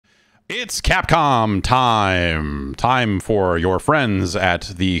It's Capcom time. Time for your friends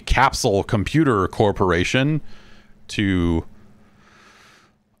at the Capsule Computer Corporation to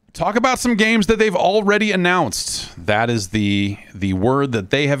talk about some games that they've already announced. That is the word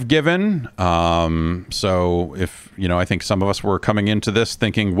that they have given. So if, you know, I think some of us were coming into this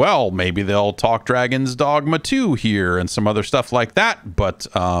thinking, well, maybe they'll talk Dragon's Dogma 2 here and some other stuff like that. But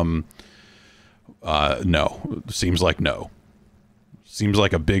no, seems like no. Seems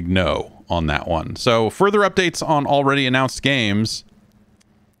like a big no on that one. So further updates on already announced games.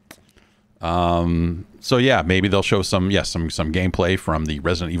 So yeah, maybe they'll show some gameplay from the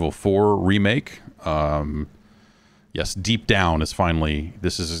Resident Evil 4 remake. Yes, Deep Down is finally,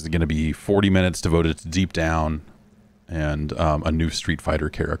 this is going to be 40 minutes devoted to Deep Down and a new Street Fighter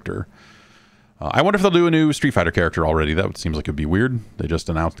character. I wonder if they'll do a new Street Fighter character already. That seems like it'd be weird. They just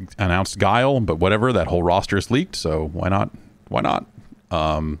announced Guile, but whatever, that whole roster is leaked, so why not? Why not?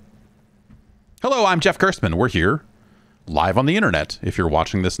 Hello, I'm Jeff Gerstmann. We're here live on the internet. If you're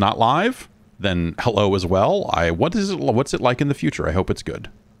watching this not live, then hello as well. What's it like in the future? I hope it's good.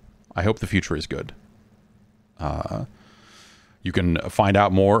 I hope the future is good. You can find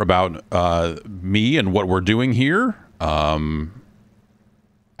out more about me and what we're doing here at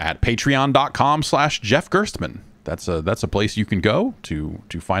patreon.com/Jeff Gerstmann. That's a place you can go to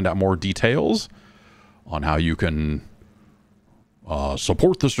find out more details on how you can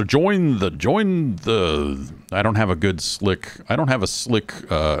support this or join the I don't have a slick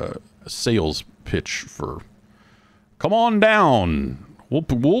sales pitch for come on down.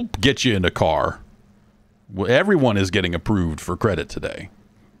 We'll get you in a car. Everyone is getting approved for credit today.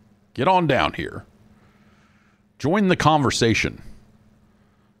 Get on down here. Join the conversation.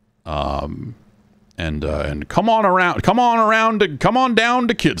 And come on down to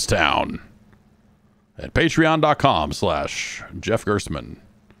Kidstown at patreon.com/Jeff Gerstmann.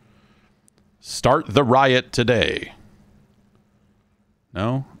 Start the riot today.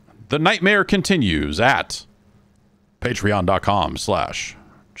 No? The nightmare continues at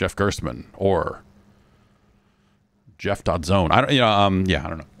patreon.com/Jeff Gerstmann or Jeff.zone. I don't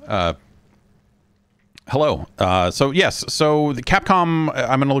know. Hello. So the Capcom,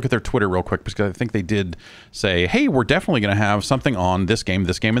 I'm going to look at their Twitter real quick because I think they did say, hey, we're definitely going to have something on this game,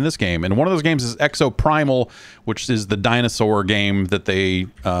 this game, and this game. And one of those games is Exoprimal, which is the dinosaur game that they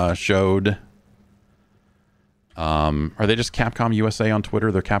showed. Are they just Capcom USA on Twitter?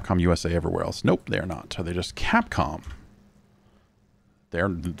 They're Capcom USA everywhere else. Nope, they're not. Are they just Capcom? They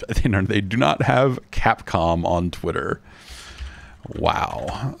do not have Capcom on Twitter.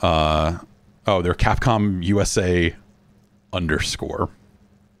 Wow. Oh, they're Capcom USA _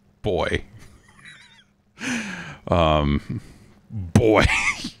 boy. Boy.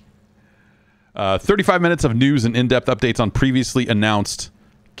 35 minutes of news and in-depth updates on previously announced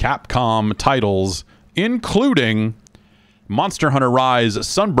Capcom titles, including Monster Hunter Rise,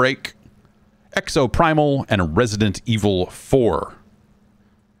 Sunbreak, Exoprimal, and Resident Evil 4.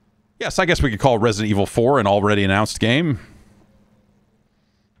 Yes, I guess we could call Resident Evil 4 an already announced game.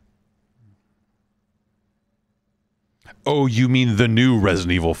 Oh, you mean the new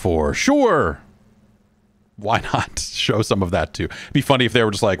Resident Evil 4? Sure. Why not show some of that too? It'd be funny if they were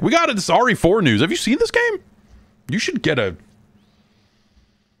just like, we got this RE4 news. Have you seen this game? You should get a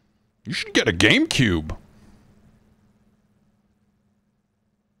GameCube.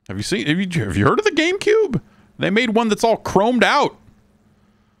 Have you heard of the GameCube? They made one that's all chromed out.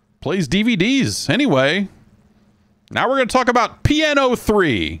 Plays DVDs. Anyway, now we're going to talk about Piano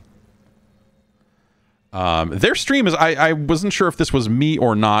 3. Their stream is, I wasn't sure if this was me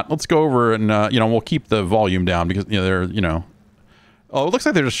or not. Let's go over and, we'll keep the volume down because, they're, oh, it looks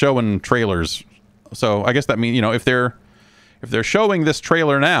like they're just showing trailers. So I guess that means, if they're showing this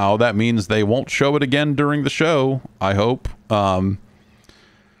trailer now, that means they won't show it again during the show, I hope.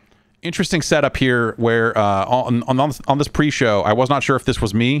 Interesting setup here where, on this pre-show, I was not sure if this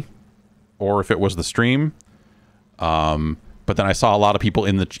was me or if it was the stream. But then I saw a lot of people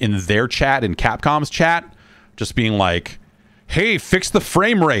in their chat, in Capcom's chat, just being like, hey, fix the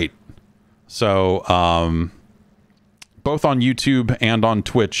frame rate. So both on YouTube and on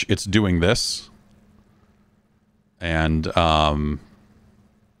Twitch, it's doing this. And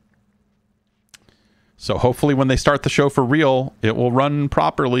so hopefully when they start the show for real, it will run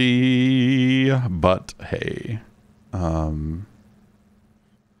properly. But hey, the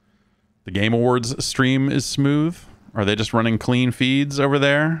Game Awards stream is smooth. Are they just running clean feeds over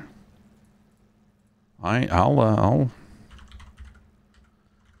there? I'll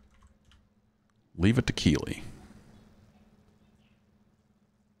leave it to Keeley.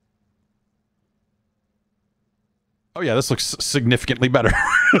 Oh yeah, this looks significantly better.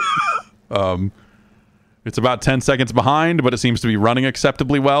 It's about 10 seconds behind, but it seems to be running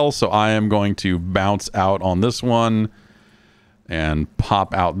acceptably well. So I am going to bounce out on this one and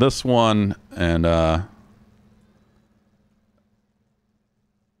pop out this one, and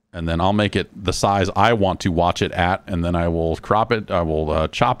then I'll make it the size I want to watch it at, and then I will crop it. I will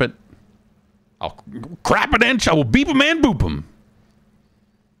chop it. I'll crap an inch. I will beep 'em and boop 'em.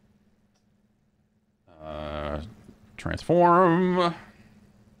 Transform.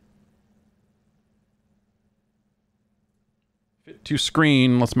 Fit to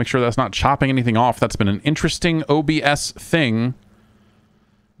screen. Let's make sure that's not chopping anything off. That's been an interesting OBS thing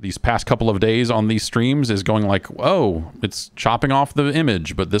these past couple of days on these streams, is going like, oh, it's chopping off the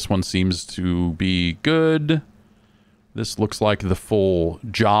image, but this one seems to be good. This looks like the full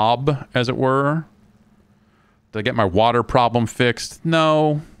job, as it were. Did I get my water problem fixed?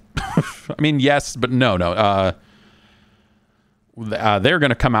 No. I mean, yes, but no. They're going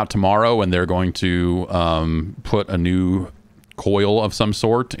to come out tomorrow, and they're going to put a new coil of some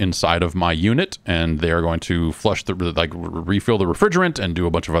sort inside of my unit, and they are going to flush the refill the refrigerant and do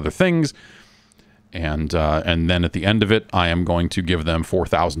a bunch of other things, and then at the end of it, I am going to give them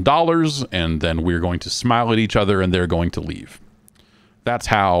 $4,000, and then we're going to smile at each other, and they're going to leave. That's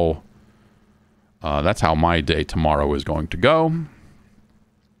how my day tomorrow is going to go.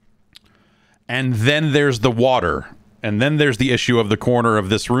 And then there's the water, and then there's the issue of the corner of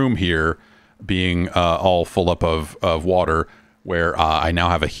this room here being all full up of water, where I now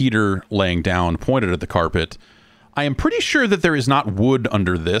have a heater laying down pointed at the carpet. I am pretty sure that there is not wood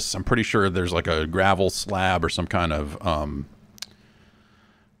under this. I'm pretty sure there's like a gravel slab or some kind of,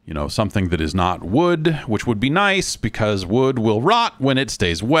 something that is not wood, which would be nice because wood will rot when it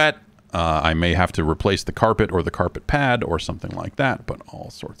stays wet. I may have to replace the carpet or the carpet pad or something like that, but all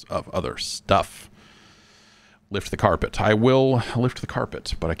sorts of other stuff. Lift the carpet. I will lift the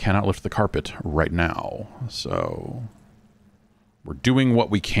carpet, but I cannot lift the carpet right now. So we're doing what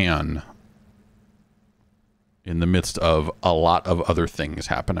we can in the midst of a lot of other things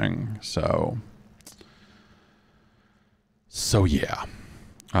happening. So yeah.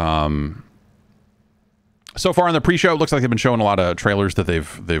 So far in the pre-show, it looks like they've been showing a lot of trailers that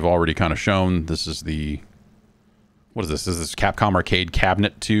they've already kind of shown. This is what is this? Is this Capcom Arcade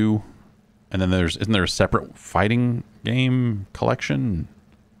Cabinet 2? And then isn't there a separate fighting game collection?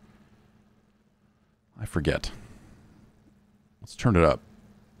 I forget. Let's turn it up.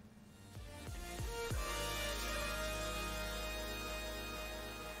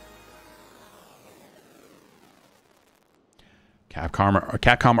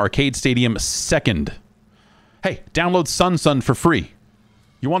 Capcom Arcade Stadium 2nd. Hey, download Sun for free.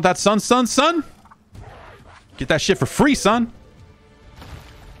 You want that Sun? Get that shit for free, son.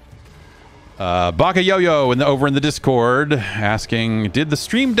 Baka Yo-Yo over in the Discord asking, did the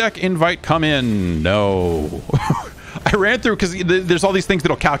Stream Deck invite come in? No. I ran through because there's all these things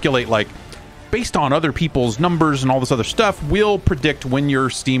that'll calculate, like, based on other people's numbers and all this other stuff, we'll predict when your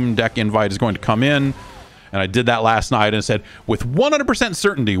Steam Deck invite is going to come in. And I did that last night and said, with 100%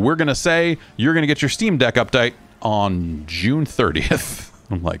 certainty, we're going to say you're going to get your Steam Deck update on June 30th.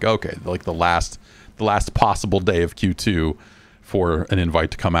 I'm like, okay, like the last possible day of Q2 for an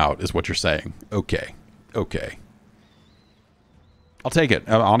invite to come out is what you're saying. Okay. I'll take it.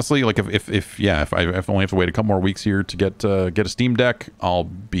 Honestly, like if I only have to wait a couple more weeks here to get a Steam Deck, I'll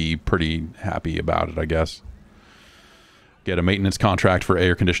be pretty happy about it, I guess. Get a maintenance contract for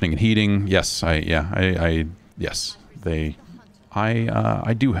air conditioning and heating. Yes, I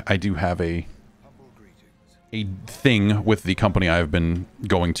do have a thing with the company I've been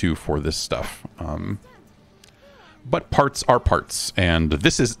going to for this stuff. But parts are parts, and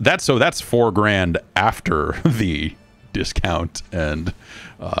that's $4,000 after the discount and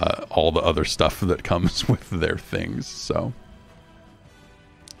all the other stuff that comes with their things. So,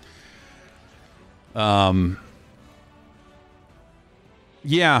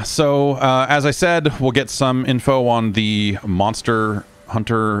 yeah. So as I said, we'll get some info on the Monster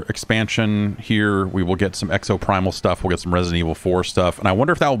Hunter expansion here. We will get some Exoprimal stuff. We'll get some Resident Evil 4 stuff, and I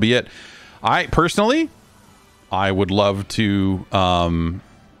wonder if that will be it. I personally, would love to.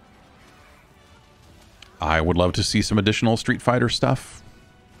 I would love to see some additional Street Fighter stuff.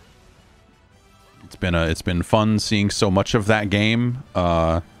 It's been fun seeing so much of that game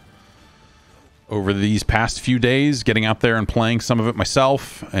over these past few days, getting out there and playing some of it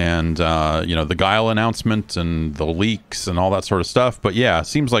myself, and the Guile announcement and the leaks and all that sort of stuff. But yeah, it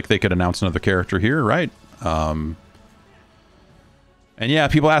seems like they could announce another character here, right? And yeah,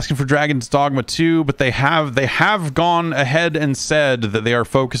 people asking for Dragon's Dogma 2, but they have gone ahead and said that they are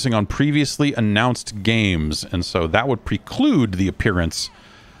focusing on previously announced games, and so that would preclude the appearance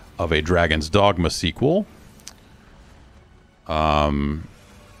of a Dragon's Dogma sequel. They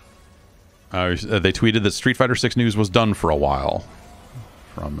tweeted that Street Fighter 6 news was done for a while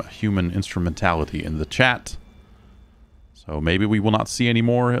from Human Instrumentality in the chat. So maybe we will not see any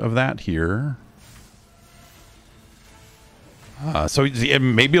more of that here. So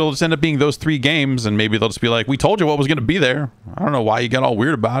maybe it'll just end up being those 3 games, and maybe they'll just be like, we told you what was going to be there. I don't know why you got all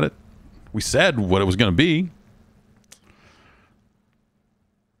weird about it. We said what it was going to be.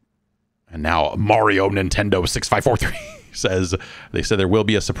 And now Mario Nintendo 6543 says, they said there will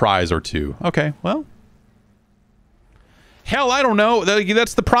be a surprise or 2. Okay, well. Hell, I don't know.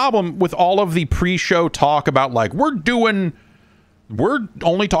 That's the problem with all of the pre-show talk about, like, we're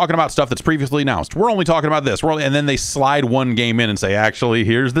only talking about stuff that's previously announced. We're only talking about this. And then they slide one game in and say, actually,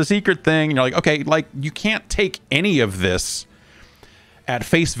 here's the secret thing. And you're like, okay, like, you can't take any of this at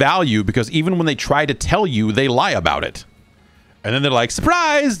face value, because even when they try to tell you, they lie about it. And then they're like,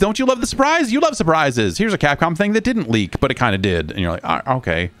 surprise! Don't you love the surprise? You love surprises. Here's a Capcom thing that didn't leak, but it kind of did. And you're like, oh,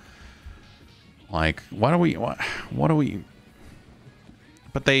 okay. Like, what do we...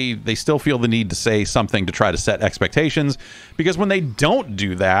 But they still feel the need to say something to try to set expectations, because when they don't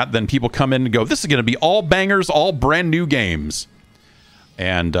do that, then people come in and go, this is going to be all bangers, all brand new games.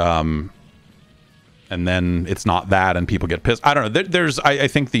 And then it's not that, and people get pissed. I don't know. I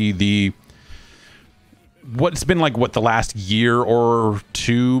think what's been like, what, the last year or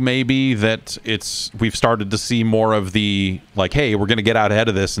 2 maybe, that we've started to see more of the, like, hey, we're going to get out ahead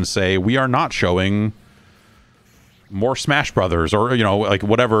of this and say, we are not showing more Smash Brothers, or, you know, like,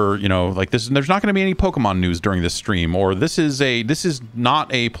 whatever, you know, like this. There's not going to be any Pokemon news during this stream, or this is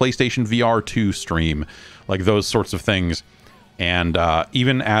not a PlayStation VR 2 stream, like those sorts of things. And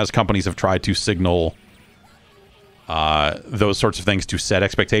even as companies have tried to signal those sorts of things to set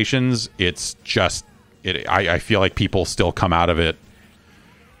expectations, it's just, I feel like people still come out of it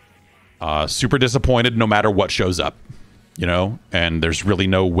super disappointed no matter what shows up, you know, and there's really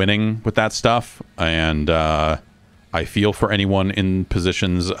no winning with that stuff. And I feel for anyone in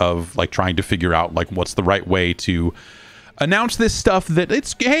positions of, like, trying to figure out, like, what's the right way to announce this stuff, that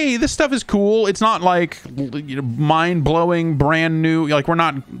it's, hey, this stuff is cool. It's not like, you know, mind-blowing, brand new. Like, we're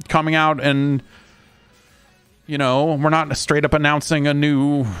not coming out and, you know, we're not straight up announcing a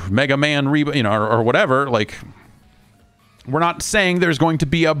new Mega Man reboot, you know, or whatever. Like, we're not saying there's going to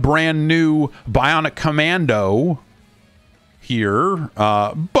be a brand new Bionic Commando here,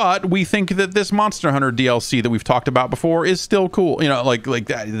 but we think that this Monster Hunter DLC that we've talked about before is still cool. You know, like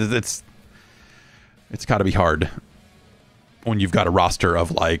that. It's got to be hard when you've got a roster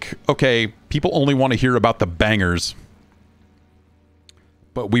of, like, okay, people only want to hear about the bangers,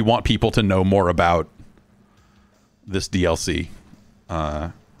 but we want people to know more about this DLC.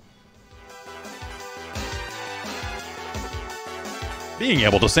 Being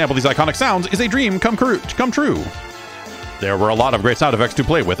able to sample these iconic sounds is a dream come true. There were a lot of great sound effects to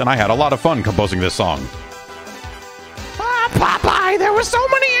play with, and I had a lot of fun composing this song. Popeye, there were so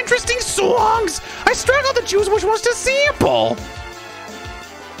many interesting songs! I struggled to choose which ones to sample!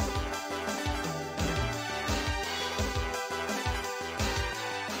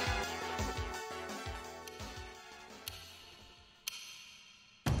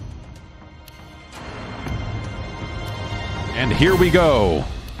 And here we go.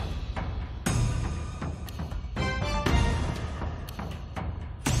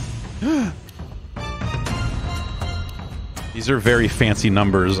 These are very fancy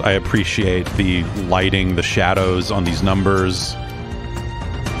numbers. I appreciate the lighting, the shadows on these numbers.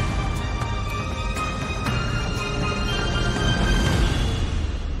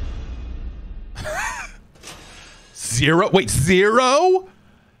 Zero? Wait, 0?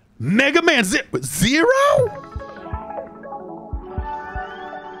 Mega Man 0?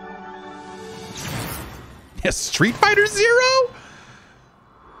 Yes, Street Fighter 0?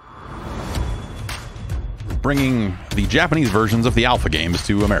 Bringing the Japanese versions of the alpha games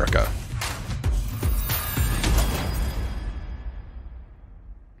to America.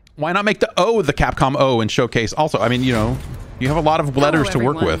 Why not make the O the Capcom O and showcase also? I mean, you know, you have a lot of letters to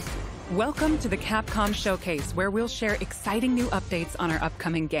work with. Welcome to the Capcom Showcase, where we'll share exciting new updates on our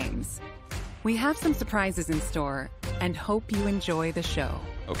upcoming games. We have some surprises in store and hope you enjoy the show.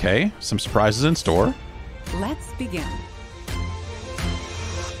 Okay, some surprises in store. Let's begin.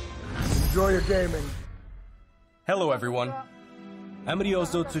 Enjoy your gaming. Hello, everyone. I'm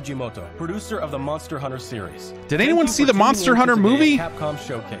Ryozo Tsujimoto, producer of the Monster Hunter series. Did anyone see the Monster Hunter movie? Capcom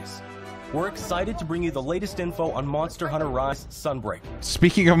Showcase. We're excited to bring you the latest info on Monster Hunter Rise Sunbreak.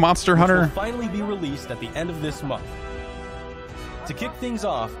 Speaking of Monster Hunter, will finally be released at the end of this month. To kick things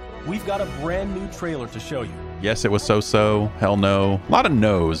off, we've got a brand new trailer to show you. Yes, it was so-so. Hell no. A lot of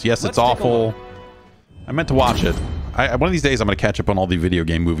no's. Yes, it's awful. I meant to watch it. One of these days, I'm going to catch up on all the video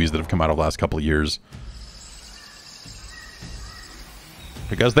game movies that have come out over the last couple of years.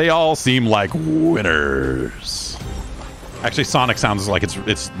 Because they all seem like winners. Actually, Sonic sounds like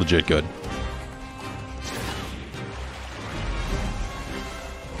it's legit good.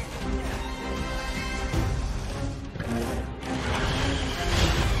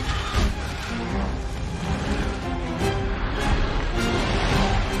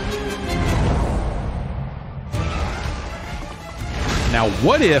 Now,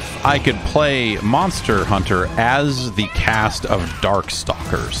 what if I could play Monster Hunter as the cast of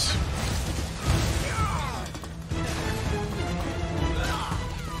Darkstalkers?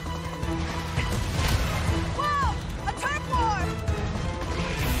 Whoa! A turf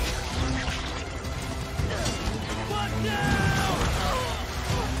war!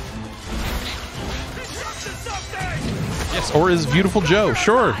 Yes, or is Beautiful Joe?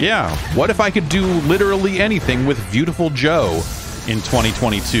 Sure, yeah. What if I could do literally anything with Beautiful Joe in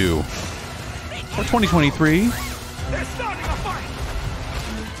 2022 or 2023?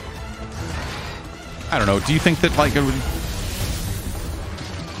 I don't know. Do you think that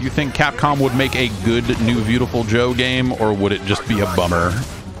do you think Capcom would make a good new Beautiful Joe game, or would it just be a bummer?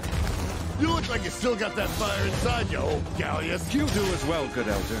 You look like you still got that fire inside you, old Gallius. You do as well, good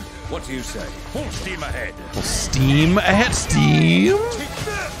elder. What do you say? Full steam ahead. Full steam ahead, steam.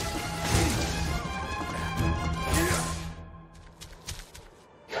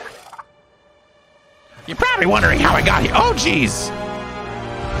 You're probably wondering how I got here. Oh, jeez.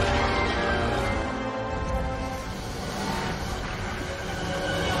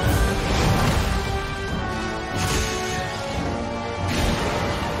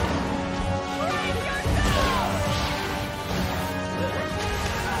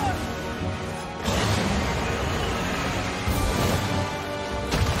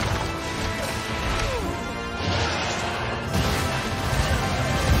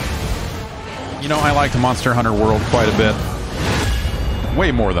 You know, I liked Monster Hunter World quite a bit.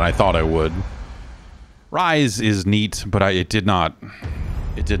 Way more than I thought I would. Rise is neat, but it did not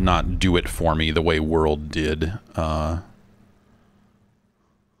do it for me the way World did.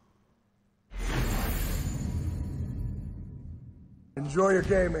 Enjoy your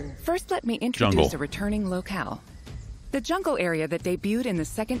gaming. First, let me introduce a returning locale. The jungle area that debuted in the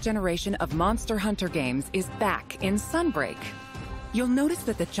second generation of Monster Hunter games is back in Sunbreak. You'll notice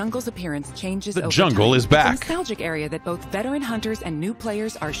that the jungle's appearance changes over time. The jungle is back. It's a nostalgic area that both veteran hunters and new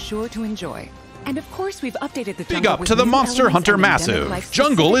players are sure to enjoy. And of course, we've updated the jungle. Big up to the Monster Hunter Massive.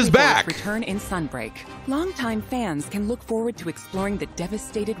 Jungle is back. Return in Sunbreak. Longtime fans can look forward to exploring the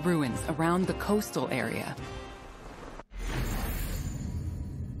devastated ruins around the coastal area.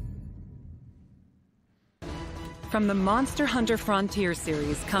 From the Monster Hunter Frontier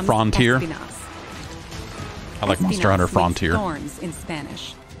series comes Frontier. Espinas. I like Monster Hunter Frontier. Thorns in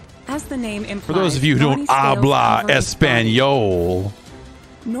Spanish. As the name implies, for those of you who don't habla español.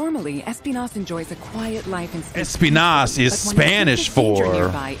 Normally, Espinas enjoys a quiet life in Espinas is Spanish for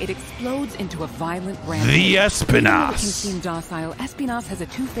nearby, it explodes into a violent rampage. the Even though it can Espinas. seem docile, Espinas has a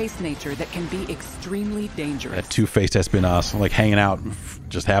two-faced nature that can be extremely dangerous. That two-faced Espinas, like hanging out,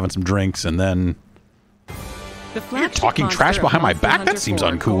 just having some drinks, and then You're talking trash behind my back? That seems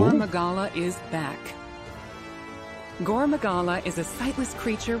uncool. Gore Magala is back. Gore Magala is a sightless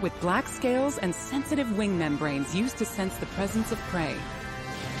creature with black scales and sensitive wing membranes used to sense the presence of prey.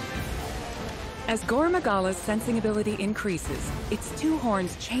 As Gore Magala's sensing ability increases, its two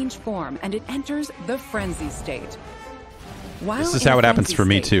horns change form and it enters the frenzy state. While This is in how it happens frenzy for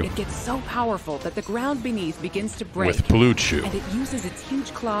me, state, too. It gets so powerful that the ground beneath begins to break. With Blue Chew. And it uses its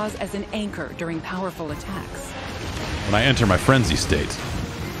huge claws as an anchor during powerful attacks. When I enter my frenzy state.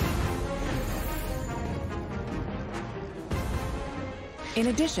 In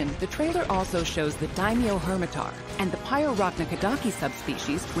addition, the trailer also shows the Daimyo Hermitar and the Pyrorachna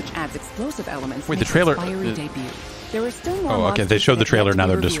subspecies, which adds explosive elements. Wait, the makes its trailer- fiery debut. There are still more Oh, okay. They monsters showed the that have trailer. yet to Now be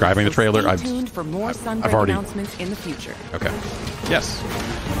they're revealed, describing the so trailer. Stay tuned for more Sunbreak I've already- announcements in the future. Okay. Yes.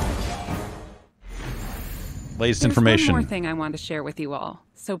 Latest There's information. one more thing I want to share with you all,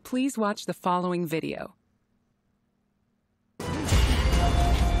 so please watch the following video.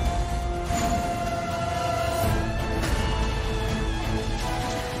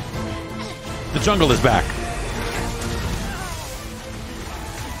 The jungle is back.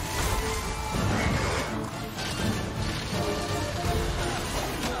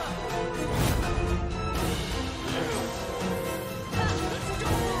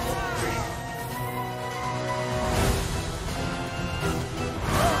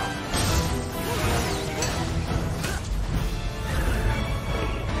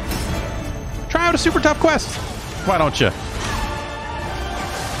 Try out a super tough quest. Why don't you?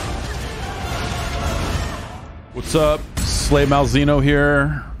 What's up? Slay Malzino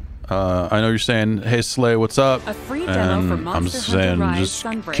here. I know you're saying, hey Slay, what's up? A free demo for And Monster I'm just Hunter saying, Rise just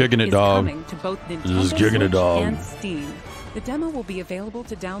Sunbreak kicking it, is dog. coming to both Nintendo Just kicking it, Switch dog. and Steam. The demo will be available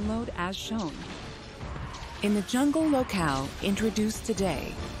to download as shown. In the jungle locale introduced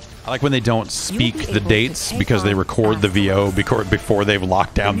today, I like when they don't speak You'll be the able dates to take because they on record the VO fast before they've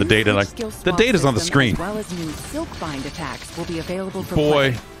locked down the new date. And Switch like, skill the swap date is on the system, screen. As well as new Silkbind attacks will be available for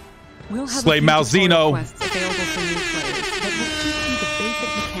Boy. play. We'll have Slay a few tutorial Malzino. quests available for new players that will teach you the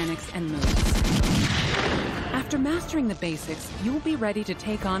basic mechanics and moves. After mastering the basics, you'll be ready to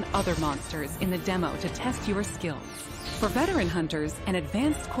take on other monsters in the demo to test your skills. For veteran hunters, an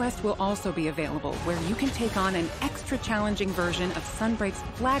advanced quest will also be available where you can take on an extra challenging version of Sunbreak's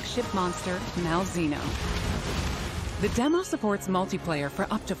flagship monster, Malzino. The demo supports multiplayer for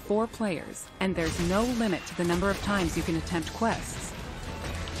up to 4 players, and there's no limit to the number of times you can attempt quests.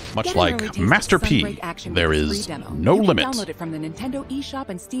 Much Get an like early taste Master of P, Sunbreak action there with this is free demo. no You can limit. download it from the Nintendo eShop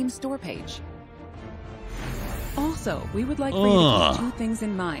and Steam store page. Also, we would like for you to keep 2 things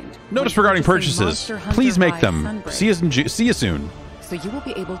in mind. Notice when regarding purchasing purchases. Monster Hunter Please make Rise them. Sunbreak, See you soon. so you will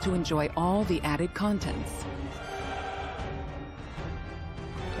be able to enjoy all the added contents.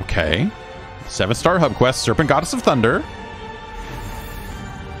 Okay. 7-star hub quest, Serpent Goddess of Thunder.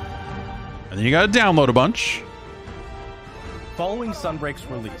 And then you gotta download a bunch. Following Sunbreak's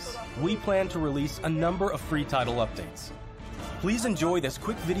release, we plan to release a number of free title updates. Please enjoy this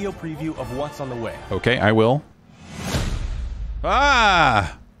quick video preview of what's on the way. Okay, I will.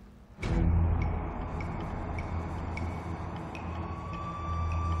 Ah!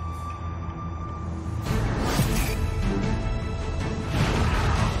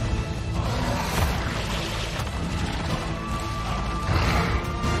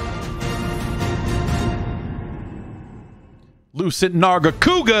 Lucent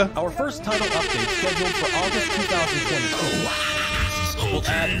Nargacuga. Our first title update scheduled for August 2022 will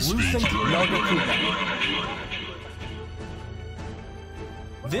add Lucent Nargacuga.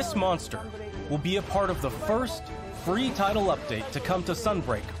 This monster will be a part of the first free title update to come to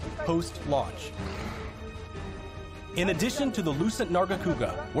Sunbreak post-launch. In addition to the Lucent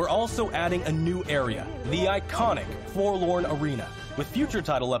Nargacuga, we're also adding a new area, the iconic Forlorn Arena. With future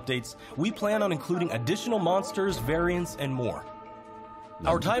title updates, we plan on including additional monsters, variants, and more.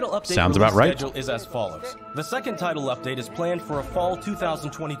 Our title update Sounds release about right. schedule is as follows. The second title update is planned for a fall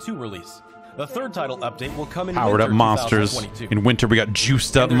 2022 release. The third title update will come in Powered up winter monsters. 2022. In winter, we got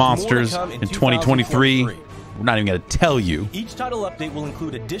juiced up And there's more to monsters. come In 2023, we're not even going to tell you. Each title update will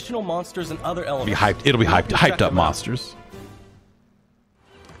include additional monsters and other It'll be elements. hyped. It'll be We hope hyped. you'll check Hyped up them out. monsters.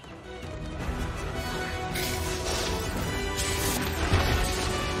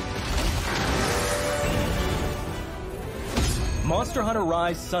 Monster Hunter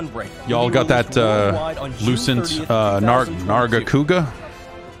Rise Sunbreak. Y'all will be got that released worldwide on June Lucent 30th, 2022. Nargacuga?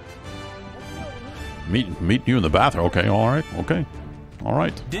 Meet you in the bathroom. Okay, all right. Okay. All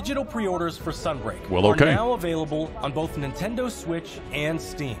right. Digital pre-orders for Sunbreak Well, okay. are now available on both Nintendo Switch and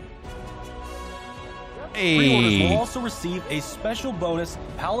Steam. Pre-orders will Hey. also receive a special bonus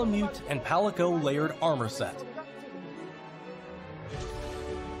Palamute and Palico layered armor set.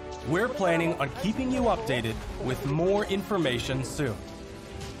 We're planning on keeping you updated with more information soon.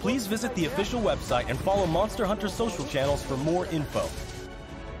 Please visit the official website and follow Monster Hunter social channels for more info.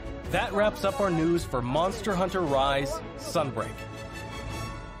 That wraps up our news for Monster Hunter Rise Sunbreak.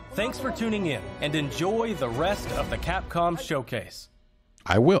 Thanks for tuning in and enjoy the rest of the Capcom showcase.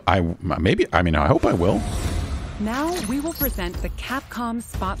 I will. I hope I will. Now we will present the Capcom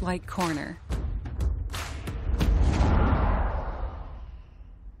Spotlight Corner.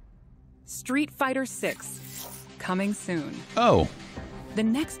 Street Fighter 6, coming soon. Oh. The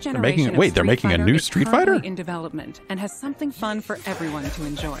next making- generation wait, of they're Street making a Fighter new is Street currently Fighter? in development and has something fun for everyone to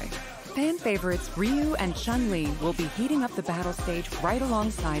enjoy. Fan favorites Ryu and Chun-Li will be heating up the battle stage right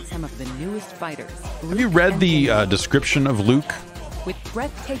alongside some of the newest fighters. Have you read the description of Luke? With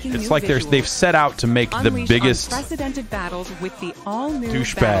breathtaking It's new like visuals, they've set out to make the unleash biggest unprecedented battles with the all-new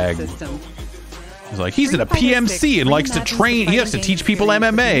douchebag. battle system. He's like, he's in a Street Fighter 6 PMC and likes to reimagines train. the He has to fighting teach game people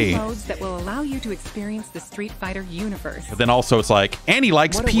experience with MMA. new modes that will allow you to experience the Street Fighter universe. But then also it's like, and he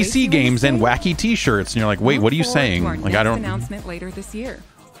likes What awaits you PC in games and this game? wacky T-shirts, and you're like, wait, Look what are you forward to saying? our Like, next I don't. announcement later this year.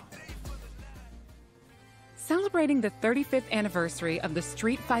 Celebrating the 35th anniversary of the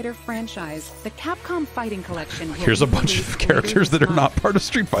Street Fighter franchise, the Capcom Fighting Collection will Here's a be bunch released of later characters this that are month. not part of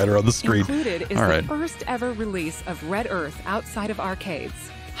Street Fighter on the screen. Included is All the right. first ever release of Red Earth outside of arcades,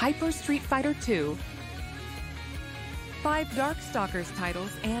 Hyper Street Fighter 2, 5 Darkstalkers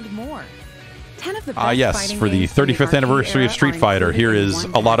titles, and more. 10 of the best Yes, fighting for the games from 35th arcade anniversary of era Street are Fighter, here included in is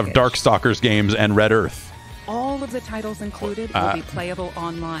one a lot of package. Darkstalkers games and Red Earth. All of the titles included will be playable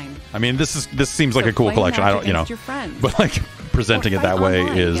online. I mean, this seems like So a cool play collection. I match don't, you know, against your friends. but like presenting Or it that fight way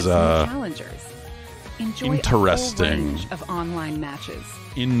online is against new challengers. Enjoy interesting. A full range of online matches.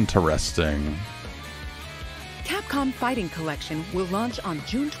 interesting. Capcom Fighting Collection will launch on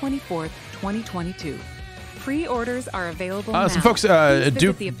June 24th, 2022. Pre-orders are available now. Some folks, Please visit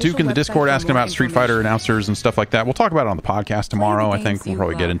Duke the official in the website Discord for asking more about Street Fighter information. announcers and stuff like that. We'll talk about it on the podcast tomorrow. Play I the think games we'll you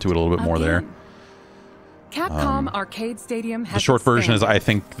probably get love. into it a little bit more there. Again. Capcom Arcade Stadium has The short version is, expanded. I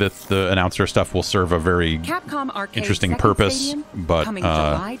think that the announcer stuff will serve a very Capcom Arcade interesting Second purpose, Stadium, but coming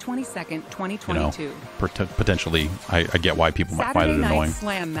July 22nd, 2022. you know, potentially, I get why people might find Saturday it Night annoying.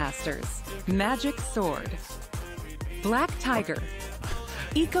 Slam Masters, Magic Sword, Black Tiger,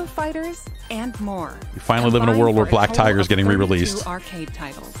 Eco Fighters, and more. We finally live in a world where Black Tiger is getting re-released. Arcade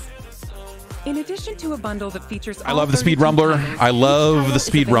titles. In addition to a bundle that features I love the Speed Rumbler. I love the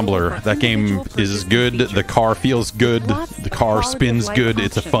Speed Rumbler. That game is good. The car feels good. The car spins good.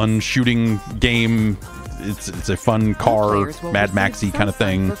 It's a fun shooting game. It's a fun car, Mad Maxy kind of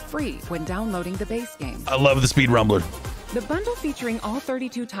thing. For free when downloading the base game. I love the Speed Rumbler. The bundle featuring all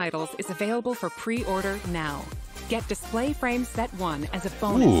 32 titles is available for pre-order now. Get Display Frame Set 1 as a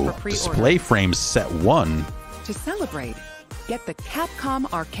bonus Ooh, for pre-order. Display Frame Set 1. To celebrate, get the Capcom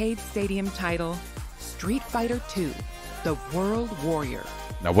Arcade Stadium title Street Fighter II: The World Warrior.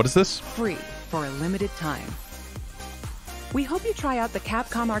 Now, what is this? Free for a limited time. We hope you try out the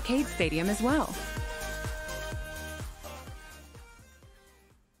Capcom Arcade Stadium as well.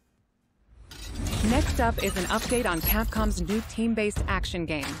 Next up is an update on Capcom's new team-based action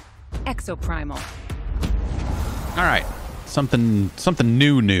game, Exoprimal. All right, something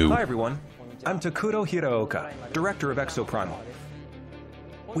new. Hi everyone, I'm Takuto Hiraoka, director of Exoprimal.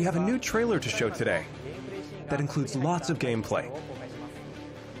 We have a new trailer to show today that includes lots of gameplay.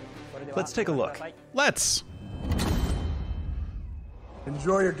 Let's take a look. Let's.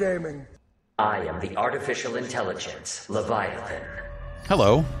 Enjoy your gaming. I am the artificial intelligence, Leviathan.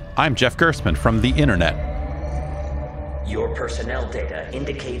 Hello, I'm Jeff Gerstmann from the internet. Your personnel data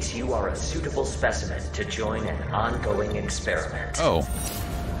indicates you are a suitable specimen to join an ongoing experiment. Oh.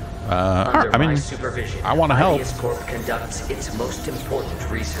 Under I mean, my supervision, I want to help. Ideas Corp conducts its most important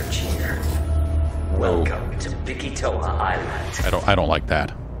research here. Welcome to Bikitoa Island. I don't like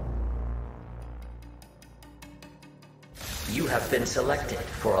that. You have been selected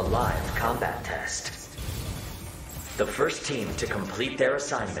for a live combat test. The first team to complete their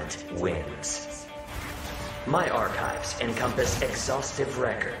assignment wins. My archives encompass exhaustive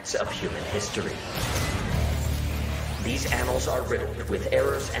records of human history. These annals are riddled with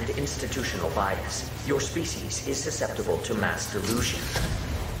errors and institutional bias. Your species is susceptible to mass delusion.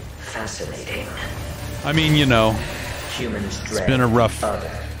 Fascinating. I mean, you know, Humans dread been a rough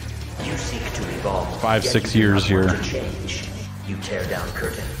other. You seek to evolve. 5-6 yet you do years not want here. to change. You tear down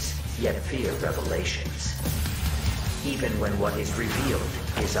curtains, yet fear revelations. Even when what is revealed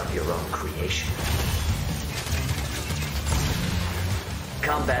is of your own creation.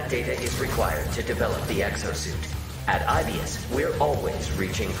 Combat data is required to develop the exosuit. At IBIUS, we're always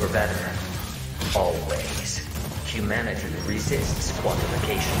reaching for better. Always. Humanity resists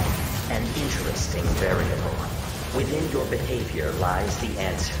quantification, an interesting variable. Within your behavior lies the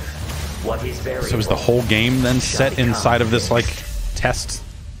answer. What is variable? So is the whole game then shall set inside become of this like fixed. test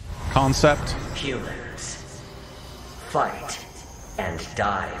concept? Humans, fight and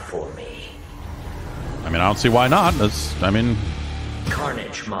die for me. I mean, I don't see why not. I mean,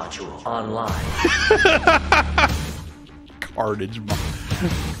 Carnage module online. Carnage.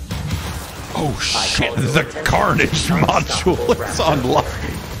 Oh I shit! call your The attention Carnage to module unstoppable is rapid online.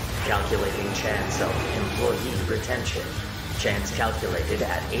 fire. Calculating chance of employee retention. Chance calculated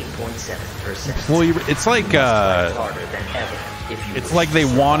at 8.7%. It's like Harder than ever if you it's wish like they to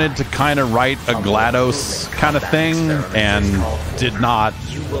survive. wanted to kind of write a GLaDOS kind of thing and did not.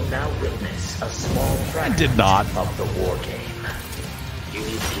 You will now witness a small fragment did not. of the war game. You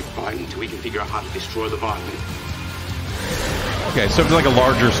need to keep fighting until we can figure out how to destroy the Leviathan. Okay, so it's like a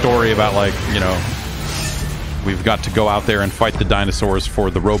larger story about like, you know, we've got to go out there and fight the dinosaurs for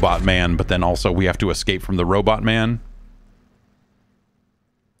the robot man, but then also we have to escape from the robot man.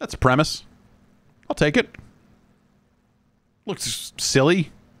 That's a premise. I'll take it. Looks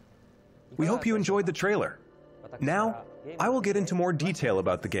silly. We hope you enjoyed the trailer. Now, I will get into more detail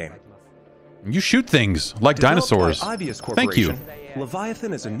about the game. You shoot things like dinosaurs. Developed by IBIUS Thank you. Corporation,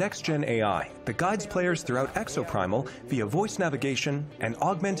 Leviathan is a next-gen AI that guides players throughout Exoprimal via voice navigation and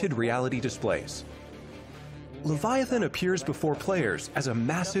augmented reality displays. Leviathan appears before players as a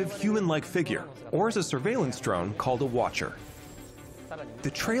massive human-like figure, or as a surveillance drone called a Watcher.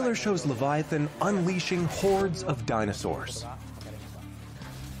 The trailer shows Leviathan unleashing hordes of dinosaurs.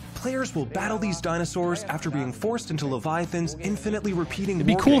 Players will battle these dinosaurs after being forced into Leviathan's infinitely repeating war It'd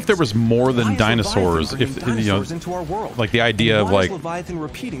be cool if there was more than dinosaurs. If into our world? like the idea of like, Leviathan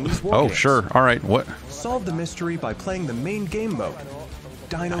repeating these war oh games? sure, all right, what? Solve the mystery by playing the main game mode,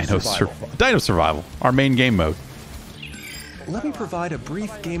 Dino Survival. Dino Survival, our main game mode. Let me provide a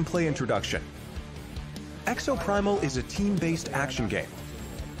brief gameplay introduction. Exoprimal is a team-based action game.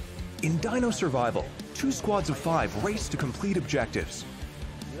 In Dino Survival, 2 squads of 5 race to complete objectives.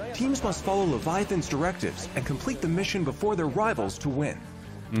 Teams must follow Leviathan's directives and complete the mission before their rivals to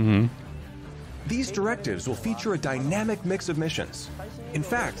win. These directives will feature a dynamic mix of missions. In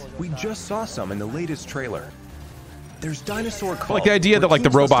fact, we just saw some in the latest trailer. There's dinosaur call, like the idea that like the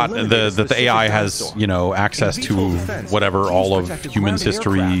robot, that the AI has, you know, access to whatever all of humans'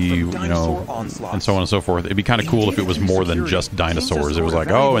 history, you know, and so on and so forth. It'd be kind of cool if it was more than just dinosaurs. It was like,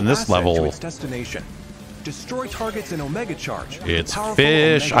 oh, in this level, destroy targets in Omega Charge. It's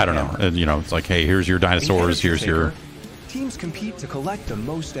fish. I don't know. You know, it's like, hey, here's your dinosaurs. Here's your teams compete to collect the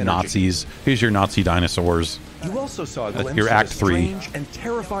most energy. Nazis. Here's your Nazi dinosaurs. You also saw a glimpse your of Act a 3. strange and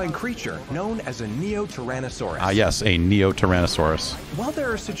terrifying creature known as a Neo-Tyrannosaurus. Ah, yes, a Neo-Tyrannosaurus. While there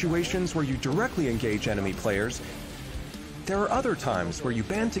are situations where you directly engage enemy players, there are other times where you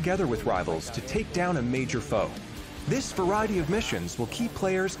band together with rivals to take down a major foe. This variety of missions will keep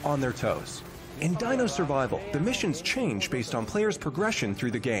players on their toes. In Dino Survival, the missions change based on players' progression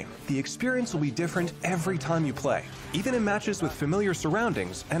through the game. The experience will be different every time you play, even in matches with familiar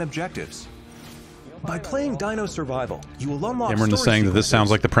surroundings and objectives. By playing Dino Survival, you will unlock Cameron is saying that this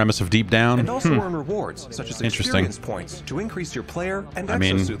sounds like the premise of Deep Down. And also earn rewards, such as experience points, to increase your player and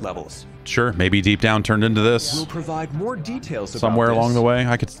exosuit levels. Sure, maybe Deep Down turned into this. We'll provide more details somewhere about along the way.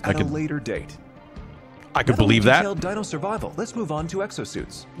 I could a later date. I could believe that. Dino Survival. Let's move on to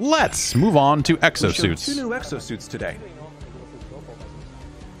exosuits. Let's move on to exosuits. We showed 2 new exosuits today.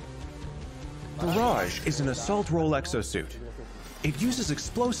 Barrage is an assault role exosuit. It uses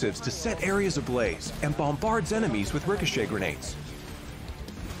explosives to set areas ablaze and bombards enemies with ricochet grenades.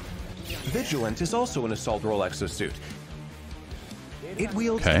 Vigilant is also an assault role exosuit. It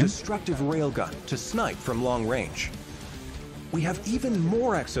wields a destructive railgun to snipe from long range. We have even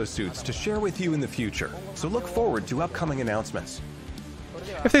more exosuits to share with you in the future, so look forward to upcoming announcements.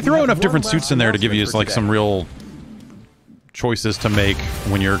 If they throw enough different suits in there to give you like some real choices to make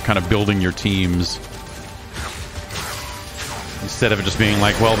when you're kind of building your teams, instead of it just being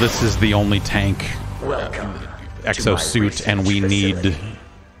like, well, this is the only tank exosuit and we need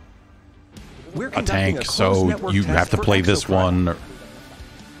a tank, so you have to play this one.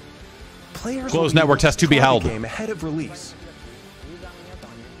 Closed network test to be held. Ahead of release.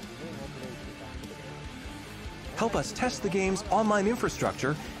 Help us test the game's online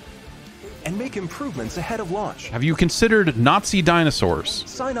infrastructure and make improvements ahead of launch. Have you considered Nazi dinosaurs?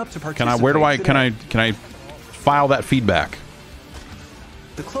 Sign up to participate. Where do I can I file that feedback?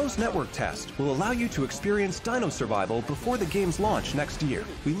 The closed network test will allow you to experience Dino Survival before the game's launch next year.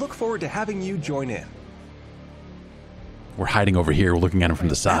 We look forward to having you join in. We're hiding over here. We're looking at him from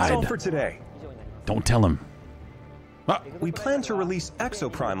the side. That's all for today. Don't tell him. Ah. We plan to release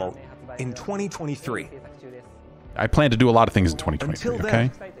Exoprimal in 2023. I plan to do a lot of things in 2023, Until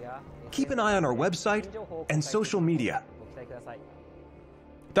then, keep an eye on our website and social media.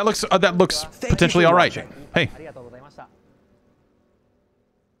 That looks potentially all right. Hey.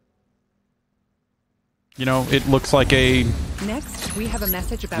 You know, it looks like a Next, we have a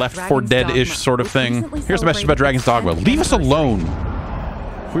message about Left 4 Dead-ish sort of thing. Here's a message about Dragon's Dogma. Leave us alone.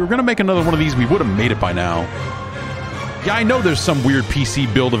 If we were going to make another one of these, we would have made it by now. Yeah, I know there's some weird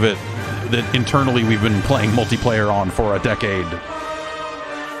PC build of it that internally we've been playing multiplayer on for a decade.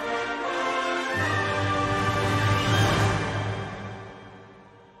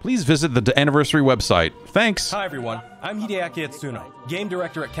 Please visit the anniversary website. Thanks. Hi everyone, I'm Hideaki Itsuno, game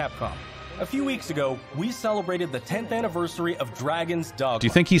director at Capcom. A few weeks ago, we celebrated the 10th anniversary of Dragon's Dogma. Do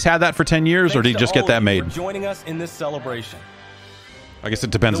you think he's had that for 10 years, or did he just get that made? For joining us in this celebration. I guess it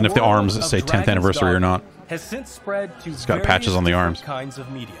depends on if the arms say 10th anniversary or not. Has since spread to it's got patches on the arms. Kinds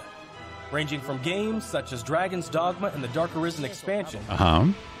of media, ranging from games such as Dragon's Dogma and the Dark Arisen expansion,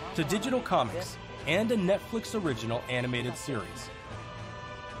 to digital comics and a Netflix original animated series.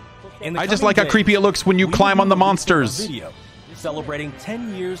 I just like how creepy it looks when you climb on the monsters. Video celebrating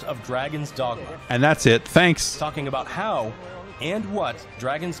 10 years of Dragon's Dogma. And that's it. Thanks. Talking about how and what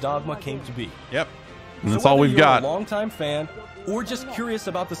Dragon's Dogma came to be. Yep. And that's all we've got. Whether you're a longtime fan or just curious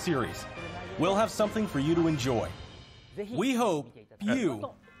about the series, we'll have something for you to enjoy. We hope you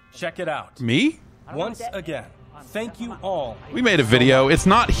check it out. Me? Once again, thank you all. We made a video. It's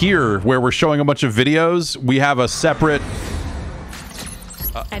not here where we're showing a bunch of videos. We have a separate...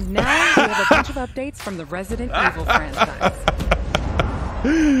 And now we have a bunch of updates from the Resident Evil franchise.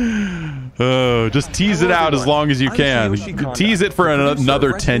 Just tease it out as long as you can. Tease it for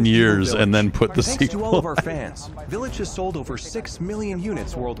another 10 years and then put the Thanks to all of sequel. our fans, Village has sold over 6 million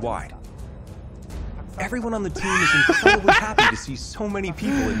units worldwide. Everyone on the team is incredibly happy to see so many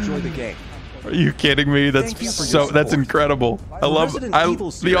people enjoy the game. Are you kidding me? That's incredible. I love I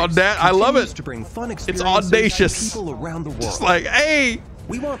love it. It's audacious. Just like, hey,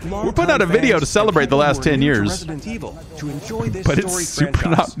 we're putting out a video to celebrate the last 10 years. But it's super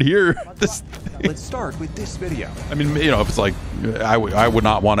not here. Let's start with this video. I mean, you know, if it's like, I would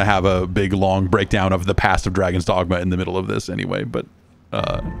not want to have a big, long breakdown of the past of Dragon's Dogma in the middle of this anyway, but...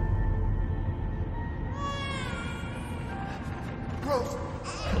 Rose!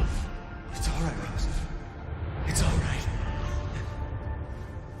 It's alright, Rose. It's alright.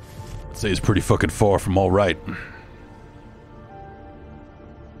 I'd say it's pretty fucking far from all right.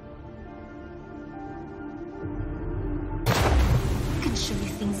 I can show you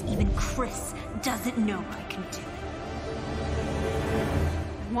things even Chris doesn't know I can do.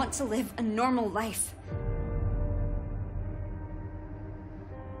 I want to live a normal life.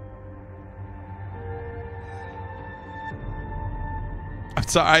 I'm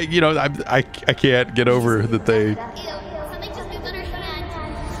sorry, you know, I can't get over that they...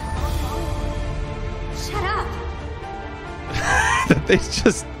 Shut up! that they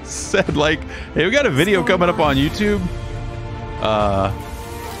just said, like, hey, we got a video coming up on YouTube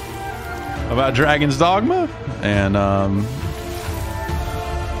about Dragon's Dogma, and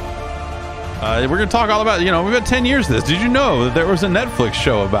we're going to talk all about, you know, we've got 10 years of this. Did you know that there was a Netflix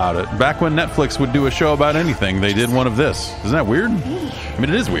show about it? Back when Netflix would do a show about anything, they did one of this. Isn't that weird? I mean,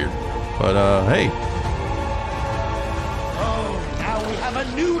 it is weird, but hey. Oh, now we have a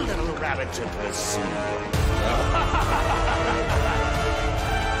new little rabbit to pursue.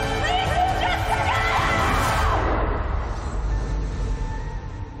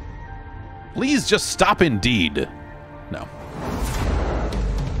 Please just stop, indeed. No.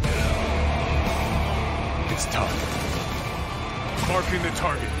 It's tough. Marking the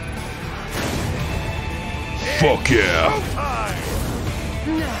target. Fuck yeah.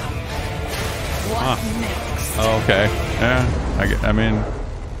 What's next? Oh, okay. Yeah, I mean,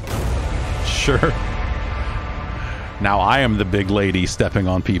 sure. Now I am the big lady stepping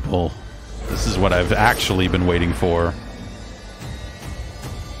on people. This is what I've actually been waiting for.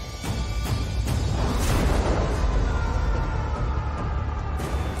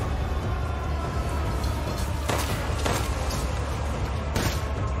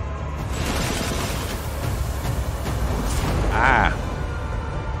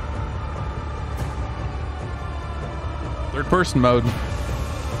 Third-person mode.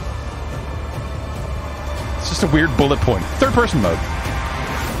 It's just a weird bullet point. Third-person mode.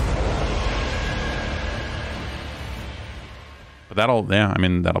 But I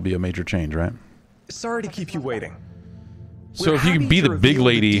mean, that'll be a major change, right? Sorry to keep you waiting. So if you can be the big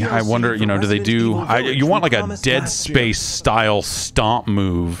lady, I wonder, you know, do they do... you want like a Dead Space-style stomp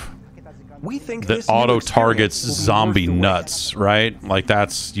move We think that auto-targets zombie nuts, right? Like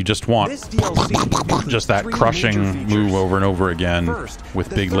that's... You just want just that crushing move over and over again with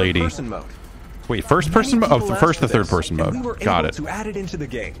big lady. Wait, first-person mode? Oh, first the third-person mode. Got it. To add it into the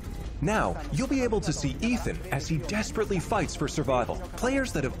game. Now, you'll be able to see Ethan as he desperately fights for survival.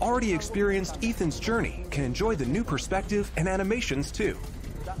 Players that have already experienced Ethan's journey can enjoy the new perspective and animations too.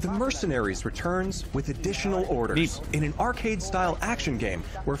 The Mercenaries returns with additional orders in an arcade-style action game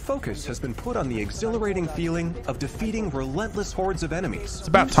where focus has been put on the exhilarating feeling of defeating relentless hordes of enemies. It's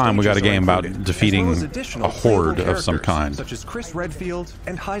about time we got a game about defeating a horde of some kind. Such as Chris Redfield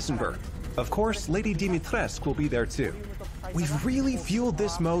and Heisenberg. Of course, Lady Dimitrescu will be there too. We've really fueled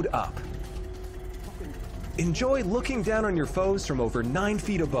this mode up. Enjoy looking down on your foes from over 9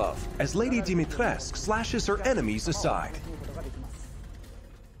 feet above as Lady Dimitrescu slashes her enemies aside.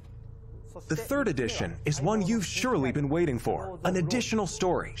 The third edition is one you've surely been waiting for, an additional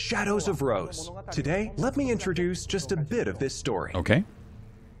story, Shadows of Rose. Today, let me introduce just a bit of this story. Okay.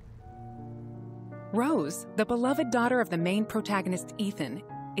 Rose, the beloved daughter of the main protagonist Ethan,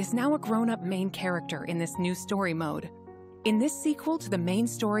 is now a grown-up main character in this new story mode. In this sequel to the main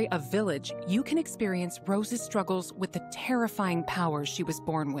story of Village, you can experience Rose's struggles with the terrifying powers she was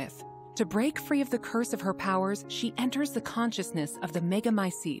born with. To break free of the curse of her powers, she enters the consciousness of the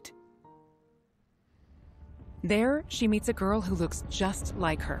Megamycete. There, she meets a girl who looks just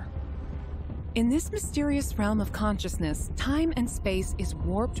like her. In this mysterious realm of consciousness, time and space is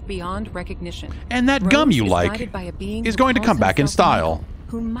warped beyond recognition. And that Rose gum you is like guided by a being is who going to calls come back in himself style. Michael,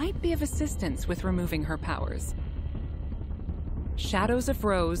 who might be of assistance with removing her powers. Shadows of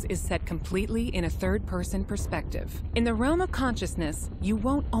Rose is set completely in a third-person perspective. In the realm of consciousness, you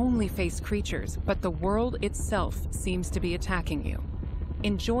won't only face creatures, but the world itself seems to be attacking you.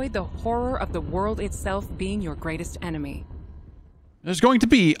 Enjoy the horror of the world itself being your greatest enemy. There's going to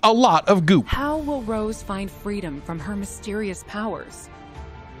be a lot of goop. How will Rose find freedom from her mysterious powers?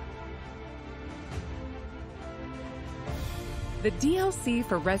 The DLC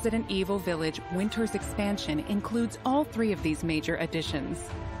for Resident Evil Village Winter's Expansion includes all 3 of these major additions.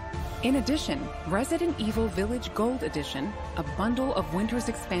 In addition, Resident Evil Village Gold Edition, a bundle of Winter's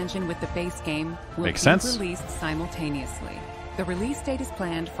Expansion with the base game, will be released simultaneously. The release date is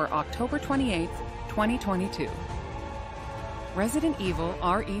planned for October 28th, 2022. Resident Evil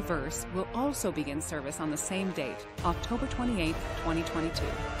RE-Verse will also begin service on the same date, October 28th, 2022.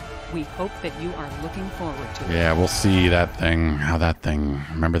 We hope that you are looking forward to it. Yeah, we'll see that thing. How that thing.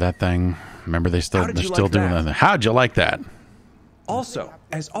 Remember that thing? Remember they're still doing that. How'd you like that? Also,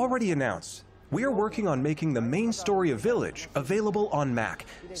 as already announced, we are working on making the main story of Village available on Mac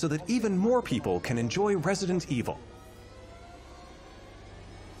so that even more people can enjoy Resident Evil.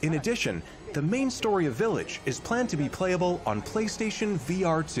 In addition, the main story of Village is planned to be playable on PlayStation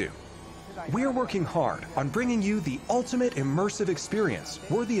VR 2. We are working hard on bringing you the ultimate immersive experience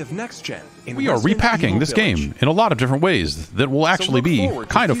worthy of next gen. We are repacking this game in a lot of different ways that will actually be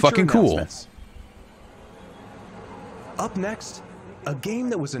kind of fucking cool. Up next, a game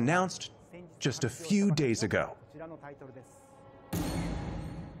that was announced just a few days ago.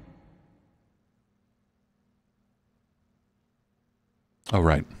 Oh,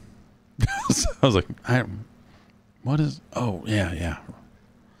 right. I was like, what is... Oh, yeah.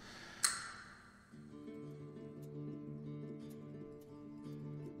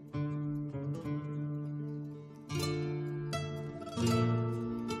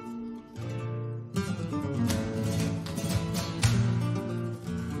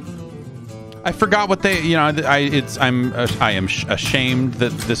 I forgot what they, you know, I am ashamed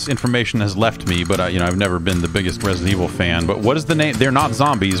that this information has left me, but you know, I've never been the biggest Resident Evil fan. But what is the name? They're not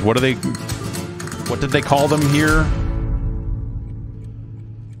zombies. What did they call them here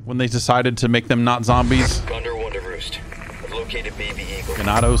when they decided to make them not zombies? Condor Wonder Roost. I've located baby eagle.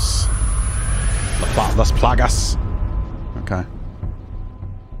 Ganados. Las Plagas. Okay.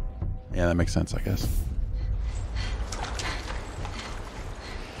 Yeah, that makes sense, I guess.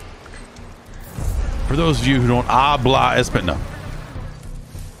 For those of you who don't habla español.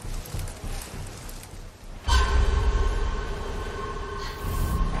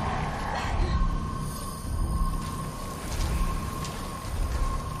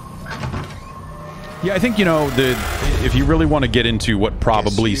 Yeah, I think, you know, if you really want to get into what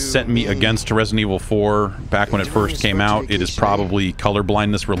probably sent me against Resident Evil 4 back when it first came out, it is probably color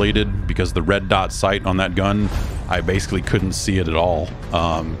blindness related, because the red dot sight on that gun, I basically couldn't see it at all.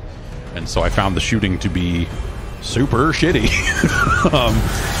 And so I found the shooting to be super shitty.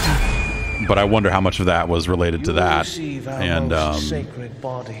 But I wonder how much of that was related to that. And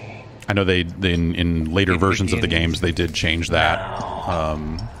I know they in later versions of the games they did change that.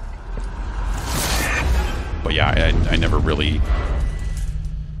 But yeah, I never really,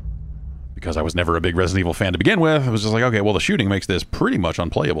 because I was never a big Resident Evil fan to begin with. I was just like, okay, well, the shooting makes this pretty much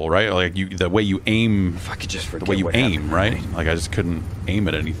unplayable, right? Like the way you aim, right? Like I just couldn't aim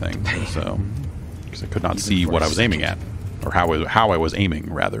at anything, so because I could not see what I was aiming at, or how I was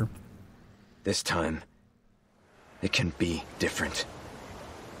aiming rather. This time, it can be different.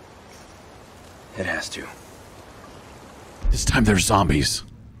 It has to. This time there's zombies.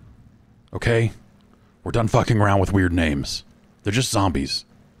 Okay, we're done fucking around with weird names. They're just zombies.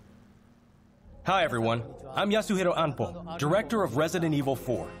 Hi everyone, I'm Yasuhiro Anpo, director of Resident Evil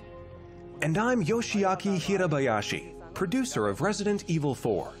 4. And I'm Yoshiaki Hirabayashi, producer of Resident Evil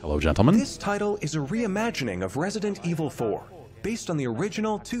 4. Hello, gentlemen. This title is a reimagining of Resident Evil 4, based on the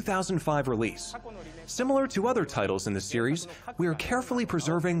original 2005 release. Similar to other titles in the series, we are carefully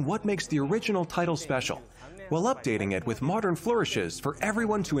preserving what makes the original title special, while updating it with modern flourishes for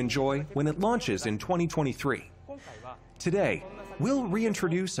everyone to enjoy when it launches in 2023. Today, we'll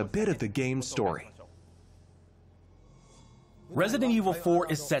reintroduce a bit of the game's story. Resident Evil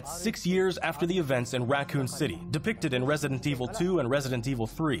 4 is set 6 years after the events in Raccoon City, depicted in Resident Evil 2 and Resident Evil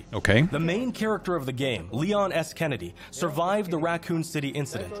 3. Okay. The main character of the game, Leon S. Kennedy, survived the Raccoon City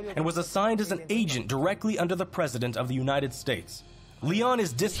incident and was assigned as an agent directly under the President of the United States. Leon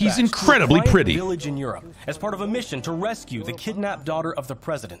is dispatched He's incredibly to a quiet pretty. village in Europe as part of a mission to rescue the kidnapped daughter of the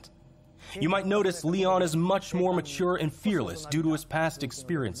President. You might notice Leon is much more mature and fearless due to his past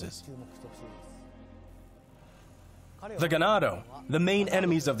experiences. The Ganado, the main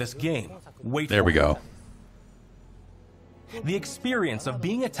enemies of this game, wait There we go. The experience of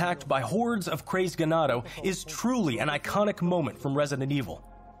being attacked by hordes of crazed Ganado is truly an iconic moment from Resident Evil.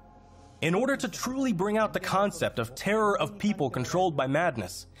 In order to truly bring out the concept of terror of people controlled by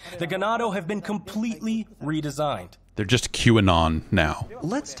madness, the Ganado have been completely redesigned. They're just QAnon now.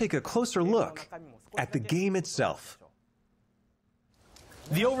 Let's take a closer look at the game itself.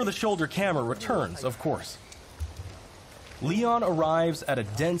 The over-the-shoulder camera returns, of course. Leon arrives at a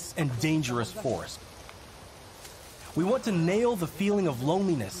dense and dangerous forest. We want to nail the feeling of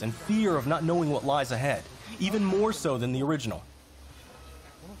loneliness and fear of not knowing what lies ahead, even more so than the original.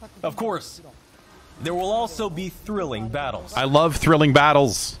 Of course, there will also be thrilling battles. I love thrilling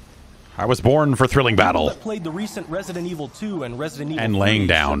battles. I was born for thrilling battle. People that played the recent Resident Evil 2 and Resident Evil 3 laying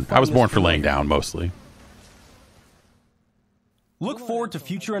down. should I was find born this for laying thrilling. down mostly. Look forward to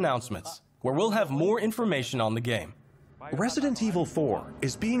future announcements, where we'll have more information on the game. Resident Evil 4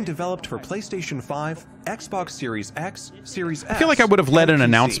 is being developed for PlayStation 5, Xbox Series X, Series S. I feel like I would have led an and PC.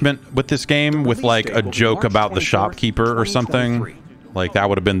 announcement with this game with like a joke about the shopkeeper or something. Like that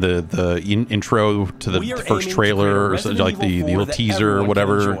would have been the intro to the first trailer or something, like the little teaser or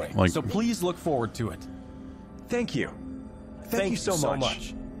whatever. Like, so please look forward to it. Thank you. Thank you so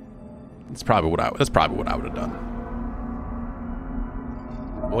much. that's probably what I would have done.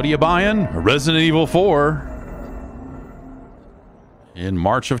 What are you buying? Resident Evil 4 in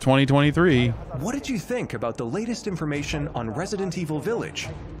March of 2023. What did you think about the latest information on Resident Evil Village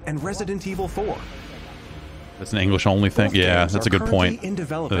and Resident Evil 4? That's an English only thing. Both Yeah, games that's a are good point. currently in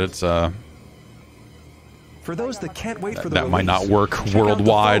development. That it's For those that can't wait for the that might not release, work check out the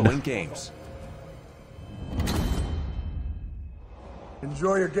worldwide. following games.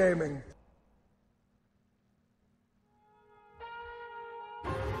 Enjoy your gaming.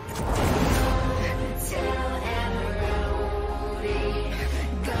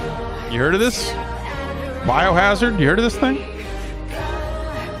 You heard of this? Biohazard? You heard of this thing?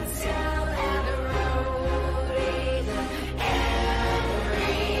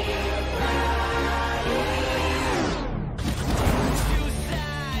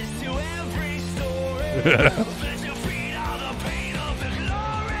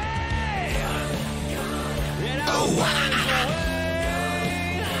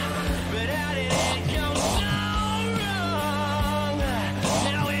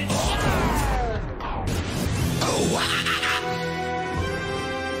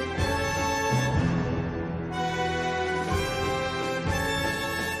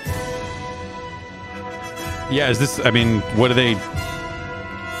 Yeah, is this, I mean, what are they...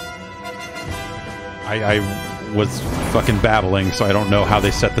 I was fucking babbling, so I don't know how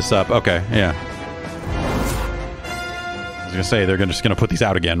they set this up. Okay, yeah. I was gonna say, they're just gonna put these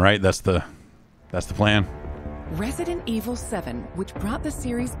out again, right? That's the plan. Resident Evil 7, which brought the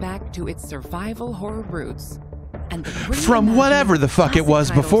series back to its survival horror roots. And From whatever the fuck it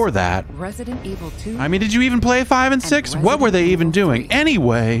was before that. Resident Evil 2. I mean, did you even play 5 and 6? What were they even doing?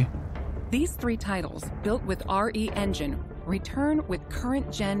 Anyway. These three titles, built with RE Engine, return with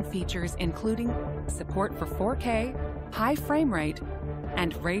current-gen features including support for 4K, high frame rate,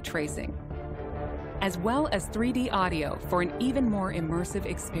 and ray tracing, as well as 3D audio for an even more immersive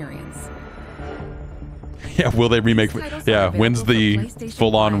experience. Yeah, will they remake? Yeah, when's the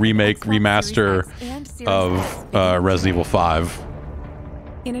full-on remake, remaster of Resident Evil 5?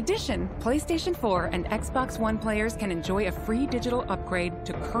 In addition, PlayStation 4 and Xbox One players can enjoy a free digital upgrade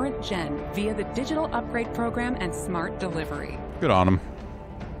to current gen via the Digital Upgrade Program and Smart Delivery. Good on them.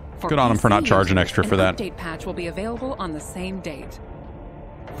 Good on them for not charging extra for that. An update patch will be available on the same date.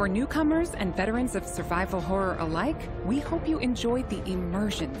 For newcomers and veterans of survival horror alike, we hope you enjoyed the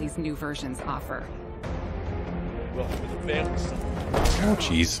immersion these new versions offer. Oh,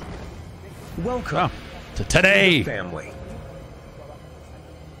 jeez. Welcome to today. To the family.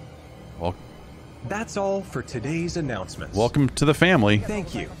 Well, that's all for today's announcements. Welcome to the family.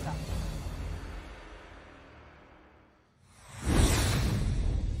 Thank you.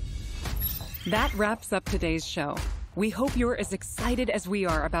 That wraps up today's show. We hope you're as excited as we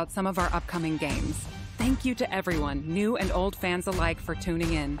are about some of our upcoming games. Thank you to everyone, new and old fans alike, for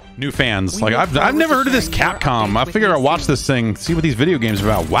tuning in. New fans. Like, I've never heard of this Capcom. I figured I'd watch this thing, see what these video games are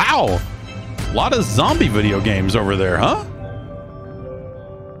about. Wow. A lot of zombie video games over there, huh?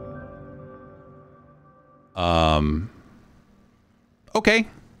 Okay.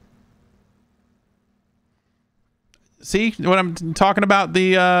 See what I'm talking about?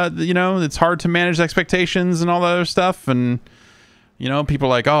 You know, it's hard to manage expectations and all that other stuff. And, You know, people are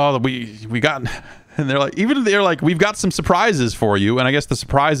like, oh, we got, and they're like, we've got some surprises for you. And I guess the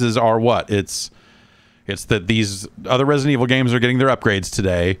surprises are what? It's that these other Resident Evil games are getting their upgrades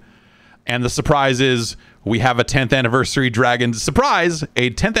today. And the surprise is we have a 10th anniversary Dragon's surprise.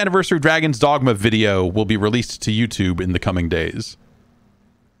 A 10th anniversary Dragon's Dogma video will be released to YouTube in the coming days.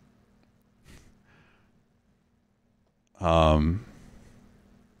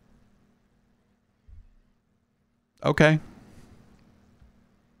 Okay.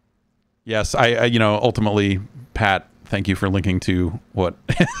 Yes, I you know, ultimately, Pat, thank you for linking to what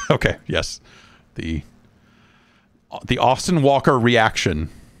okay, yes. The Austin Walker reaction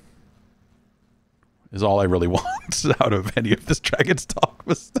is all I really want out of any of this Dragon's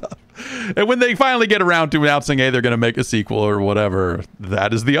Dogma stuff. And when they finally get around to announcing, hey, they're going to make a sequel or whatever,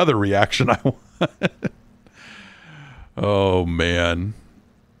 that is the other reaction I want. Oh, man.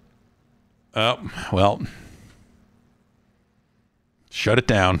 Oh, well. Shut it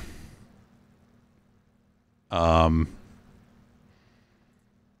down.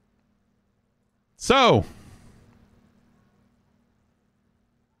 So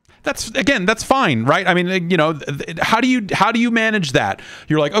that's fine, right? I mean, you know, how do you manage that?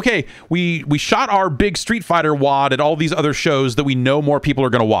 You're like, okay, we shot our big Street Fighter wad at all these other shows that we know more people are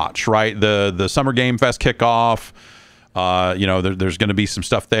going to watch, right? The Summer Game Fest kickoff, you know, there's going to be some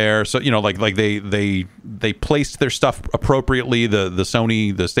stuff there. So, you know, like they placed their stuff appropriately. The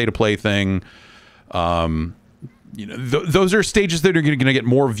Sony, the State of Play thing. You know, those are stages that are going to get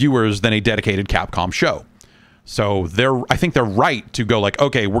more viewers than a dedicated Capcom show. So I think they're right to go like,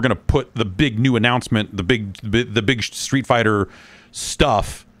 okay, we're going to put the big new announcement, the big Street Fighter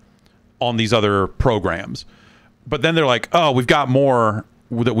stuff on these other programs. But then they're like, oh, we've got more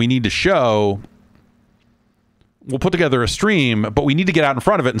that we need to show. We'll put together a stream, but we need to get out in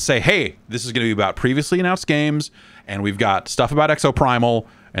front of it and say, hey, this is going to be about previously announced games, and we've got stuff about Exoprimal,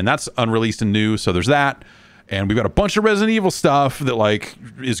 and that's unreleased and new, so there's that. And we've got a bunch of Resident Evil stuff that like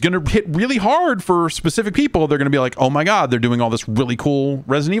is going to hit really hard for specific people. They're going to be like, oh my God, they're doing all this really cool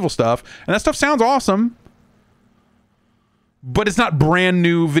Resident Evil stuff. And that stuff sounds awesome. But it's not brand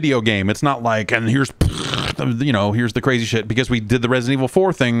new video game. It's not like, and here's, you know, here's the crazy shit. Because we did the Resident Evil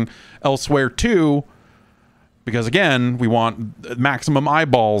 4 thing elsewhere too. Because again, we want maximum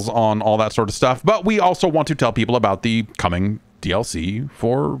eyeballs on all that sort of stuff. But we also want to tell people about the coming DLC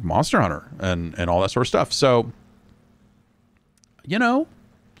for Monster Hunter and all that sort of stuff. So, you know,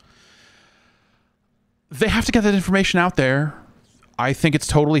 they have to get that information out there. I think it's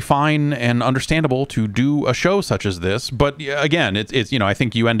totally fine and understandable to do a show such as this. But again, it's you know, I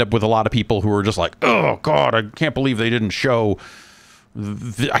think you end up with a lot of people who are just like, oh God, I can't believe they didn't show.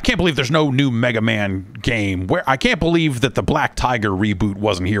 I can't believe there's no new Mega Man game. I can't believe that the Black Tiger reboot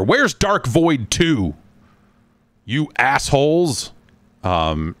wasn't here. Where's Dark Void 2? You assholes. You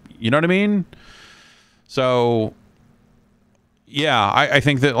know what I mean? So, yeah, I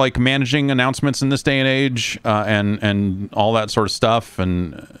think that like managing announcements in this day and age and all that sort of stuff.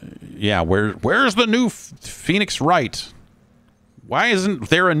 And yeah, where's the new Phoenix Wright? Why isn't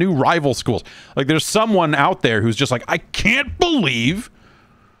there a new Rival Schools? Like there's someone out there who's just like, I can't believe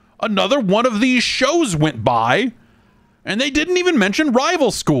another one of these shows went by and they didn't even mention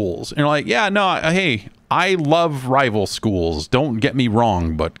Rival Schools. And you're like, yeah, no, hey, I love Rival Schools. Don't get me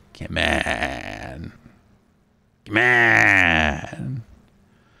wrong, but come on. Come on.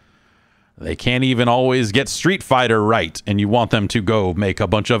 They can't even always get Street Fighter right, and you want them to go make a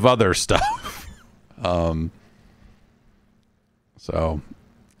bunch of other stuff. So,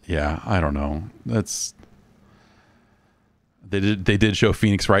 yeah, I don't know. That's... They did show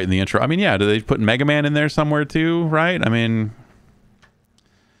Phoenix Wright in the intro. I mean, yeah, do they put Mega Man in there somewhere too, right? I mean...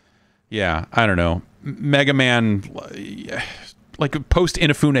 Yeah, I don't know. Mega Man, like post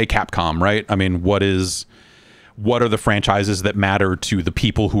Inafune Capcom, right? I mean, what are the franchises that matter to the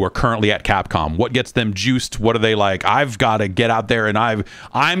people who are currently at Capcom? What gets them juiced? What are they like? I've got to get out there and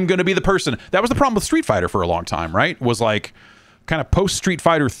I'm going to be the person. That was the problem with Street Fighter for a long time, right? Was like kind of post Street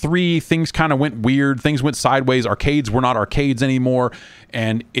Fighter 3, things kind of went weird. Things went sideways. Arcades were not arcades anymore.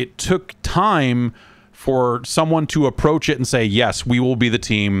 And it took time for someone to approach it and say, yes, we will be the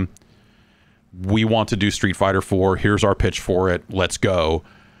team. We want to do Street Fighter 4. Here's our pitch for it. Let's go.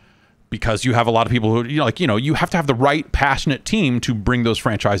 Because you have a lot of people who, you know, you have to have the right passionate team to bring those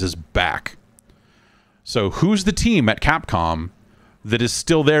franchises back. So who's the team at Capcom that is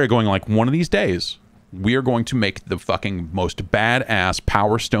still there going like, one of these days, we are going to make the fucking most badass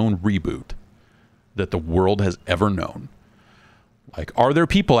Power Stone reboot that the world has ever known? Like, are there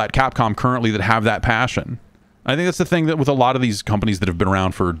people at Capcom currently that have that passion? I think that's the thing that with a lot of these companies that have been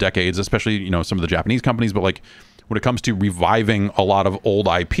around for decades, especially, you know, some of the Japanese companies, but like when it comes to reviving a lot of old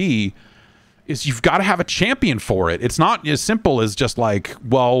IP is you've got to have a champion for it. It's not as simple as just like,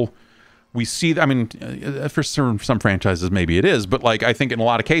 well, we see, I mean, for some franchises, maybe it is, but like, I think in a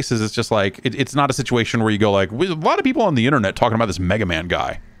lot of cases, it's just like, it's not a situation where you go like, a lot of people on the internet talking about this Mega Man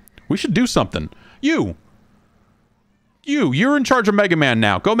guy. We should do something. You're in charge of Mega Man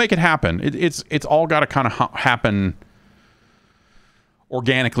now. Go make it happen. It's all got to kind of happen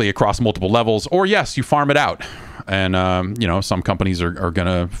organically across multiple levels, or yes, you farm it out. And you know, some companies are going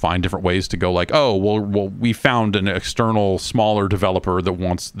to find different ways to go like, oh, well, we found an external smaller developer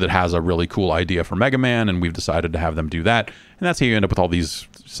that has a really cool idea for Mega Man, and we've decided to have them do that. And that's how you end up with all these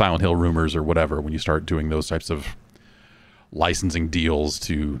Silent Hill rumors or whatever when you start doing those types of licensing deals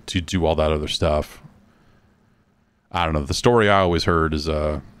to do all that other stuff. I don't know. The story I always heard is,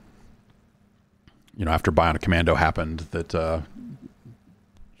 you know, after Bionic Commando happened, that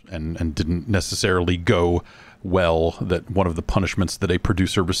and didn't necessarily go well, that one of the punishments that a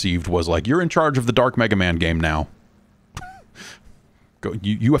producer received was like, you're in charge of the Dark Mega Man game now.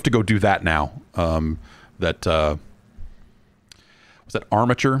 You have to go do that now. That was that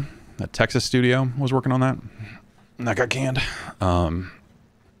Armature, that Texas studio was working on that. And that got canned.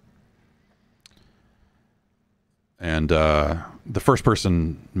 And the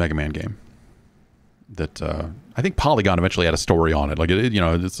first-person Mega Man game that I think Polygon eventually had a story on it. Like, you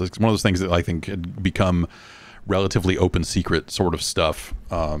know, it's one of those things that I think had become relatively open secret sort of stuff.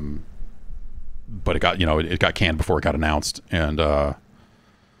 But it got, you know, it got canned before it got announced. And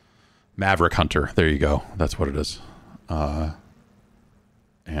Maverick Hunter, there you go. That's what it is.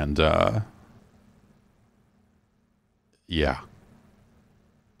 Yeah.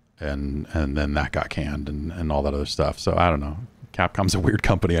 And then that got canned and all that other stuff. So I don't know. Capcom's a weird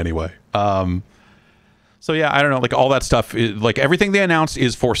company anyway. So yeah, I don't know. Like all that stuff, like everything they announced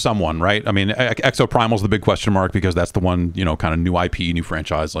is for someone, right? I mean, Exoprimal's the big question mark because that's the one, you know, kind of new IP, new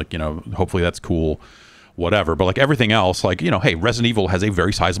franchise. Like, you know, hopefully that's cool, whatever. But like everything else, like, you know, hey, Resident Evil has a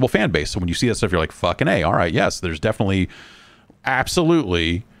very sizable fan base. So when you see that stuff, you're like, fucking A, all right, yes, there's definitely,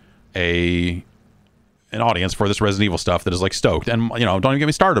 absolutely an audience for this Resident Evil stuff that is like stoked. And, you know, don't even get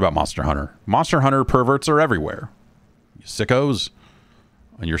me started about Monster Hunter. Monster Hunter perverts are everywhere. You sickos.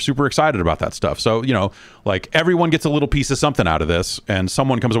 And you're super excited about that stuff. So, you know, like everyone gets a little piece of something out of this and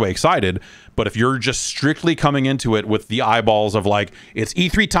someone comes away excited. But if you're just strictly coming into it with the eyeballs of like, it's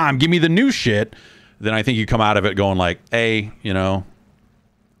E3 time, give me the new shit, then I think you come out of it going like, hey, you know,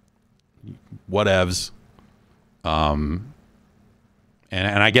 whatevs. And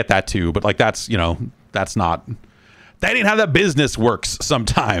I get that too. But like, that's, you know, that's not... That ain't how that business works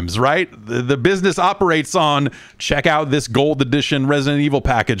sometimes, right? The business operates on, check out this gold edition Resident Evil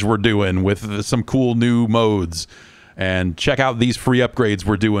package we're doing with some cool new modes. And check out these free upgrades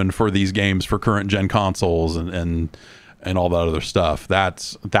we're doing for these games for current gen consoles and all that other stuff.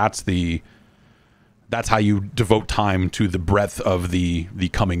 That's how you devote time to the breadth of the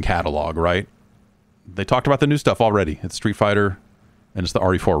coming catalog, right? They talked about the new stuff already. It's Street Fighter and it's the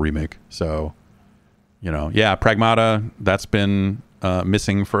RE4 remake. So... You know, yeah, Pragmata, that's been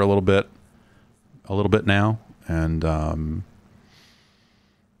missing for a little bit now. And,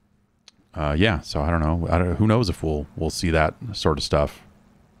 yeah, so I don't know. Who knows if we'll see that sort of stuff.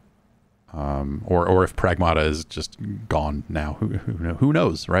 Or if Pragmata is just gone now. Who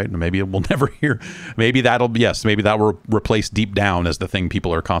knows, right? Maybe we'll never hear. Maybe that will replace Deep Down as the thing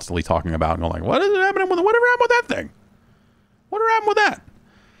people are constantly talking about. And going like, whatever happened with that thing? Whatever happened with that?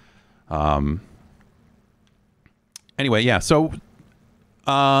 Anyway, yeah, so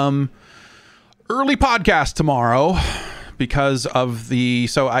early podcast tomorrow because of the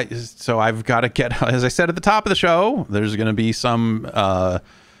so I've got to get, as I said at the top of the show, there's going to be someone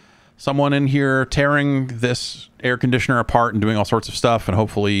in here tearing this air conditioner apart and doing all sorts of stuff, and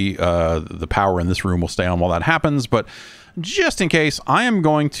hopefully the power in this room will stay on while that happens. But just in case, I am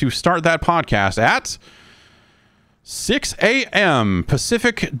going to start that podcast at 6 a.m.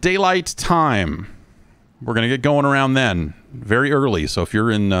 Pacific Daylight Time. We're going to get going around then, very early. So if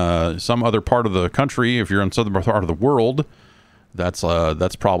you're in some other part of the country, if you're in southern part of the world, that's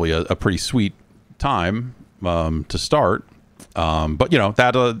probably a pretty sweet time to start. But, you know,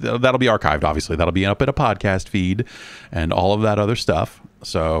 that'll be archived, obviously. That'll be up in a podcast feed and all of that other stuff.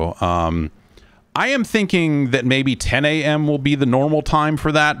 So I am thinking that maybe 10 a.m. will be the normal time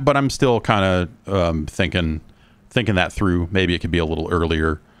for that, but I'm still kind of thinking that through. Maybe it could be a little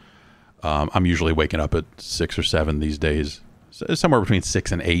earlier. I'm usually waking up at 6 or 7 these days, so somewhere between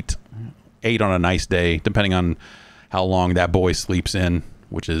 6 and 8 on a nice day, depending on how long that boy sleeps in,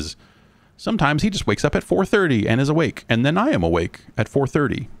 which is sometimes he just wakes up at 4:30 and is awake, and then I am awake at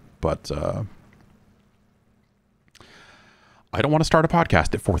 4:30. But I don't want to start a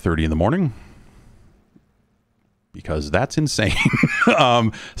podcast at 4:30 in the morning because that's insane.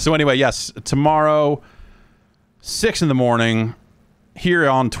 So anyway, yes, tomorrow, 6 in the morning here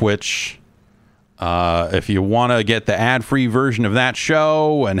on Twitch. If you want to get the ad-free version of that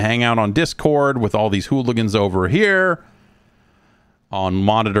show and hang out on Discord with all these hooligans over here on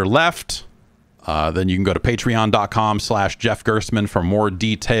monitor left, then you can go to patreon.com/Jeff Gerstmann for more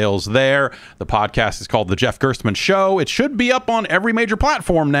details there. The podcast is called The Jeff Gerstmann Show. It should be up on every major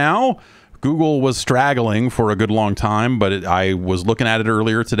platform now. Google was straggling for a good long time, but I was looking at it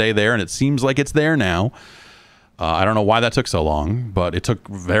earlier today there, and it seems like it's there now. I don't know why that took so long, but it took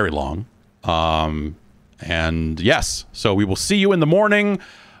very long. And yes, so we will see you in the morning,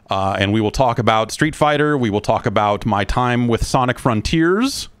 and we will talk about Street Fighter. We will talk about my time with Sonic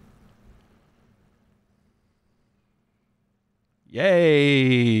Frontiers.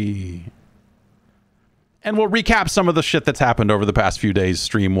 Yay. And we'll recap some of the shit that's happened over the past few days,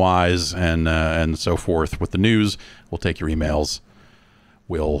 stream-wise, and so forth with the news. We'll take your emails.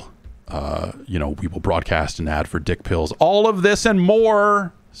 We'll, we will broadcast an ad for dick pills. All of this and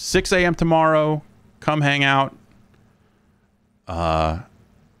more, 6 a.m. tomorrow. Come hang out. And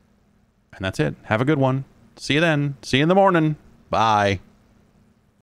that's it. Have a good one. See you then. See you in the morning. Bye.